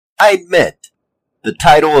I admit, the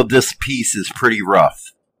title of this piece is pretty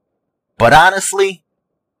rough. But honestly,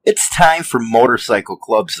 it's time for motorcycle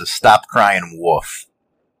clubs to stop crying wolf.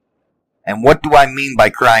 And what do I mean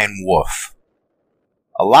by crying wolf?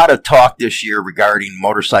 A lot of talk this year regarding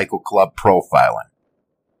motorcycle club profiling.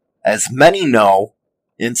 As many know,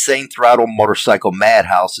 Insane Throttle Motorcycle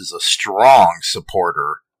Madhouse is a strong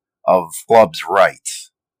supporter of clubs'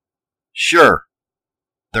 rights. Sure,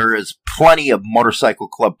 there is plenty of motorcycle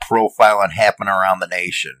club profiling happening around the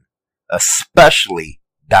nation, especially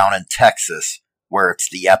down in Texas, where it's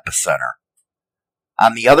the epicenter.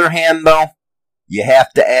 On the other hand, though, you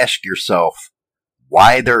have to ask yourself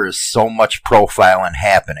why there is so much profiling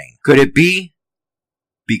happening. Could it be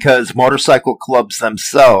because motorcycle clubs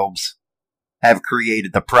themselves have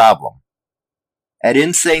created the problem? At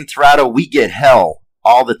Insane Throttle, we get hell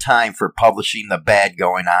all the time for publishing the bad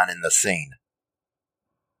going on in the scene.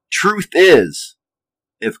 Truth is,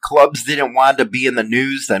 if clubs didn't want to be in the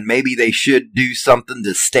news, then maybe they should do something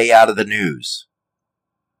to stay out of the news.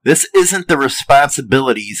 This isn't the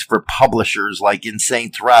responsibilities for publishers like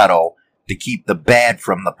Insane Throttle to keep the bad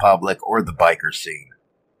from the public or the biker scene.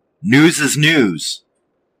 News is news.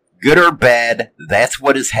 Good or bad, that's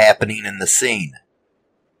what is happening in the scene.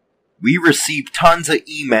 We receive tons of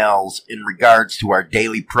emails in regards to our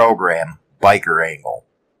daily program, Biker Angle.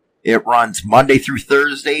 It runs Monday through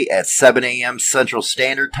Thursday at 7 a.m. Central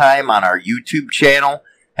Standard Time on our YouTube channel,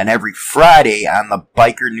 and every Friday on the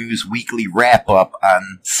Biker News Weekly Wrap-Up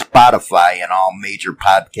on Spotify and all major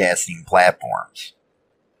podcasting platforms.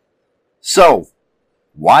 So,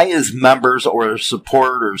 why is members or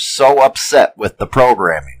supporters so upset with the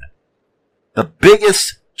programming? The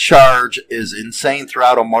biggest charge is Insane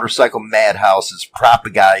Throttle Motorcycle Madhouse is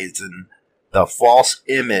propagandizing the false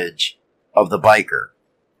image of the biker.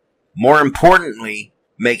 More importantly,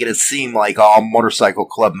 making it seem like all motorcycle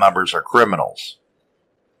club members are criminals.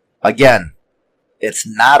 Again, it's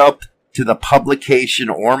not up to the publication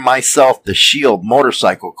or myself to shield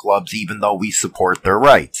motorcycle clubs even though we support their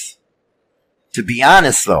rights. To be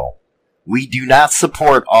honest though, we do not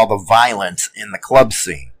support all the violence in the club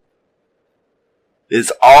scene.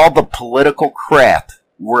 Is all the political crap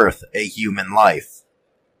worth a human life?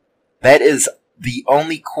 That is the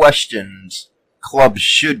only questions clubs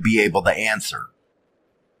should be able to answer.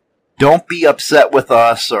 Don't be upset with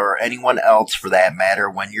us or anyone else for that matter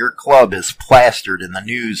when your club is plastered in the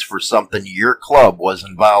news for something your club was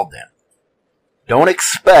involved in. Don't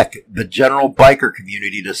expect the general biker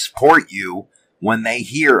community to support you when they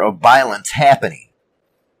hear of violence happening.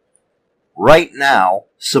 Right now,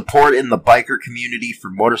 support in the biker community for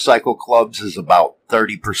motorcycle clubs is about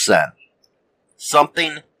 30%.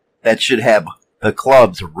 Something that should have the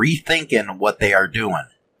clubs rethinking what they are doing.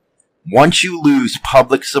 Once you lose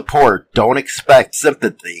public support, don't expect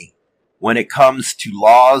sympathy when it comes to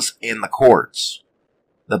laws and the courts.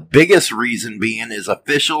 The biggest reason being is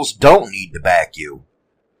officials don't need to back you.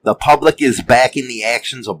 The public is backing the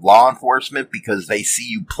actions of law enforcement because they see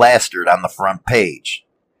you plastered on the front page.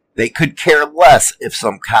 They could care less if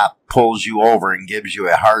some cop pulls you over and gives you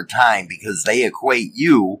a hard time because they equate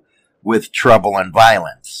you with trouble and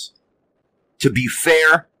violence. To be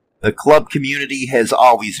fair, the club community has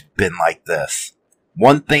always been like this.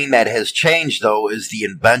 One thing that has changed, though, is the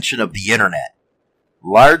invention of the internet.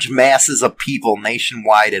 Large masses of people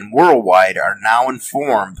nationwide and worldwide are now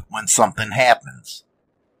informed when something happens.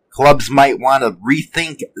 Clubs might want to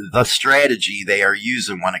rethink the strategy they are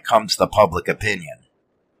using when it comes to public opinion.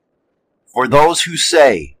 For those who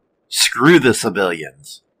say, screw the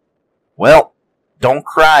civilians, well, don't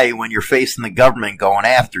cry when you're facing the government going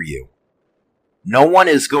after you. No one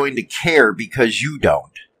is going to care because you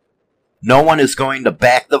don't. No one is going to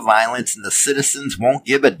back the violence, and the citizens won't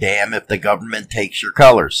give a damn if the government takes your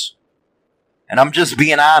colors. And I'm just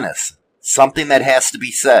being honest. Something that has to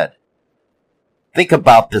be said. Think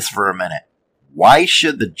about this for a minute. Why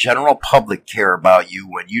should the general public care about you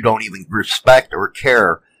when you don't even respect or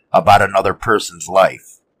care about another person's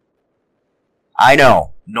life? I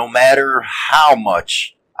know, no matter how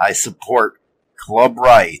much I support club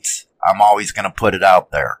rights, I'm always going to put it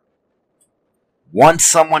out there. Once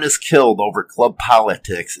someone is killed over club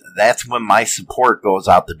politics, that's when my support goes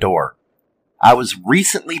out the door. I was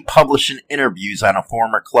recently publishing interviews on a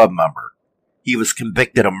former club member. He was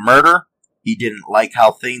convicted of murder. He didn't like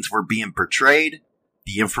how things were being portrayed.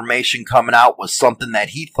 The information coming out was something that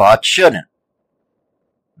he thought shouldn't.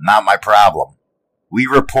 Not my problem. We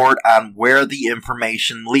report on where the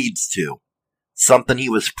information leads to. Something he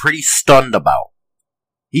was pretty stunned about.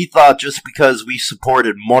 He thought just because we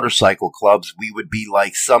supported motorcycle clubs, we would be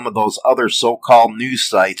like some of those other so-called news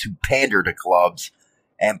sites who pander to clubs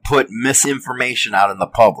and put misinformation out in the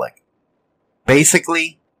public.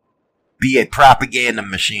 Basically, be a propaganda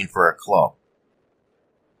machine for a club.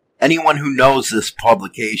 Anyone who knows this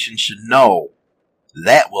publication should know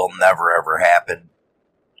that will never ever happen.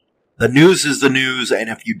 The news is the news, and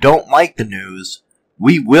if you don't like the news,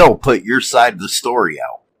 we will put your side of the story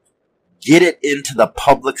out. Get it into the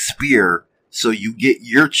public sphere so you get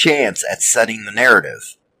your chance at setting the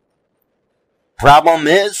narrative. Problem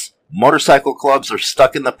is, motorcycle clubs are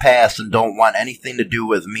stuck in the past and don't want anything to do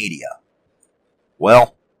with media.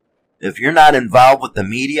 Well, if you're not involved with the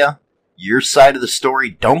media, your side of the story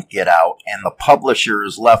don't get out, and the publisher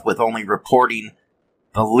is left with only reporting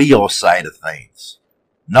the Leo side of things.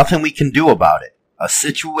 Nothing we can do about it. A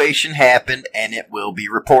situation happened and it will be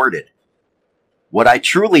reported. What I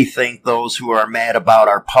truly think those who are mad about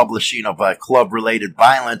our publishing of club-related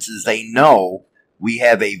violence is they know we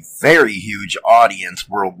have a very huge audience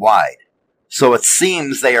worldwide. So it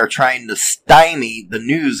seems they are trying to stymie the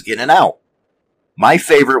news getting out. My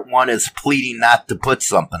favorite one is pleading not to put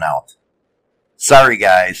something out. Sorry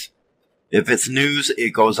guys, if it's news,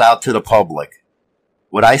 it goes out to the public.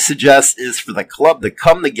 What I suggest is for the club to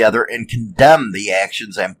come together and condemn the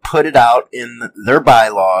actions and put it out in their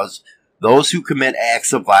bylaws. Those who commit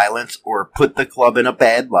acts of violence or put the club in a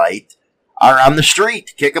bad light are on the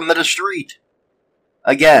street. Kick them to the street.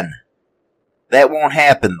 Again, that won't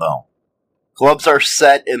happen though. Clubs are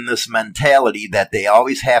set in this mentality that they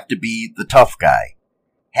always have to be the tough guy,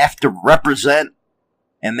 have to represent,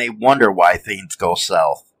 and they wonder why things go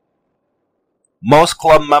south. Most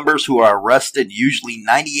club members who are arrested, usually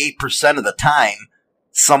 98% of the time,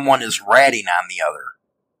 someone is ratting on the other.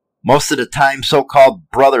 Most of the time, so-called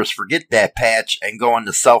brothers forget that patch and go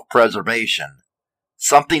into self-preservation.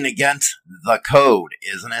 Something against the code,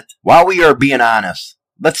 isn't it? While we are being honest,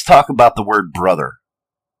 let's talk about the word brother.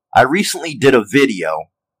 I recently did a video,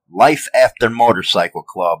 Life After Motorcycle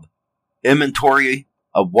Club, inventory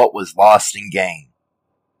of what was lost and gained.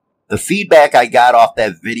 The feedback I got off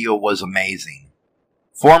that video was amazing.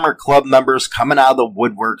 Former club members coming out of the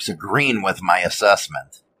woodworks agreeing with my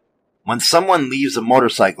assessment. When someone leaves a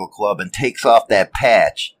motorcycle club and takes off that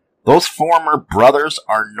patch, those former brothers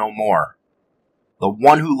are no more. The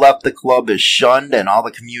one who left the club is shunned and all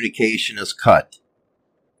the communication is cut.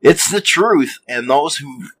 It's the truth, and those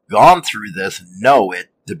who've gone through this know it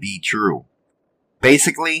to be true.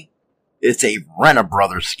 Basically, it's a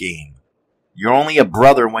rent-a-brother scheme. You're only a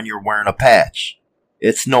brother when you're wearing a patch.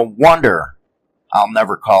 It's no wonder I'll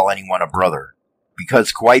never call anyone a brother,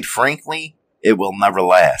 because quite frankly, it will never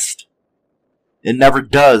last. It never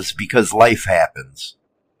does because life happens.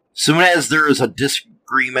 Soon as there is a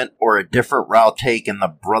disagreement or a different route taken, the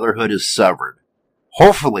brotherhood is severed.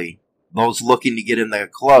 Hopefully, those looking to get in the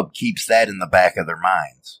club keeps that in the back of their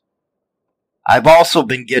minds. I've also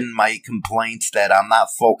been getting my complaints that I'm not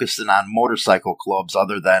focusing on motorcycle clubs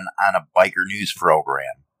other than on a biker news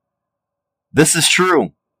program. This is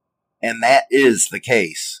true, and that is the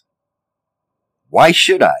case. Why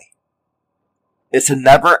should I? It's a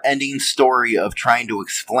never-ending story of trying to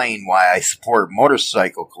explain why I support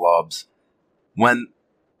motorcycle clubs when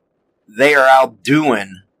they are out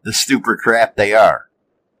doing the stupid crap they are.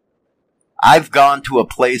 I've gone to a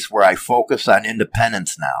place where I focus on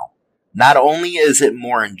independence now. Not only is it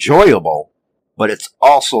more enjoyable, but it's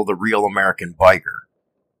also the real American biker.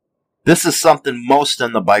 This is something most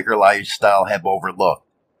in the biker lifestyle have overlooked.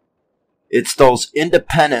 It's those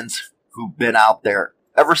independents who've been out there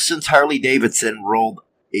ever since Harley Davidson rolled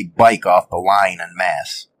a bike off the line en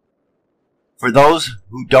masse. For those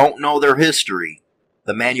who don't know their history,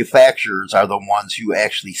 the manufacturers are the ones who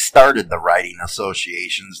actually started the riding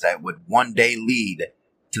associations that would one day lead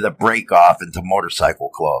to the break-off into motorcycle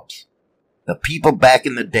clubs. The people back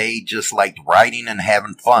in the day just liked riding and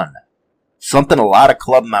having fun, something a lot of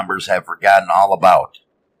club members have forgotten all about.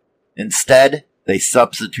 Instead, they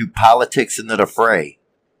substitute politics into the fray.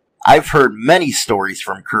 I've heard many stories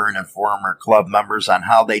from current and former club members on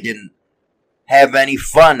how they didn't have any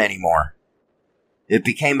fun anymore. It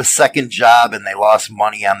became a second job and they lost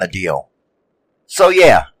money on the deal. So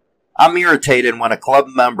yeah, I'm irritated when a club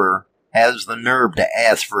member has the nerve to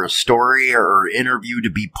ask for a story or interview to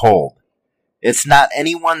be pulled. It's not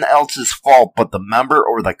anyone else's fault but the member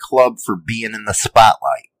or the club for being in the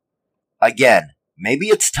spotlight. Again, maybe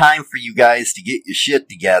it's time for you guys to get your shit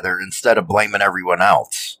together instead of blaming everyone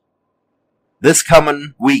else. This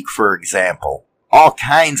coming week, for example, all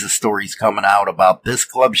kinds of stories coming out about this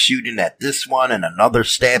club shooting at this one and another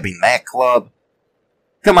stabbing that club.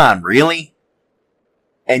 Come on, really?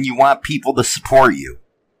 And you want people to support you.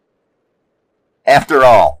 After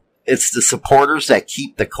all, it's the supporters that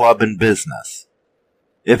keep the club in business.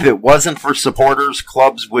 If it wasn't for supporters,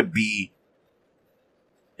 clubs would be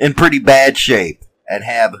in pretty bad shape and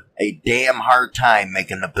have a damn hard time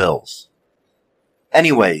making the bills.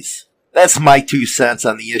 Anyways, that's my 2 cents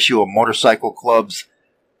on the issue of motorcycle clubs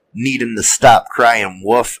needing to stop crying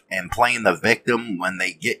wolf and playing the victim when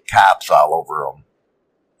they get cops all over them.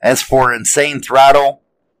 As for Insane Throttle,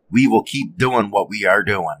 we will keep doing what we are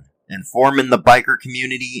doing, informing the biker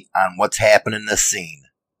community on what's happening in the scene.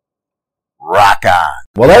 Rock on.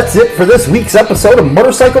 Well, that's it for this week's episode of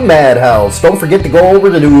Motorcycle Madhouse. Don't forget to go over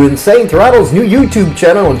to Insane Throttle's new YouTube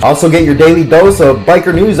channel and also get your daily dose of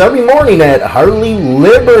biker news every morning at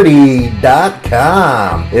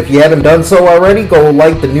HarleyLiberty.com. If you haven't done so already, go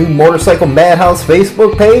like the new Motorcycle Madhouse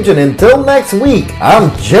Facebook page. And until next week,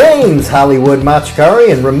 I'm James Hollywood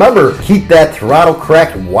Machikari, and remember, keep that throttle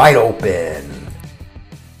cracked wide open.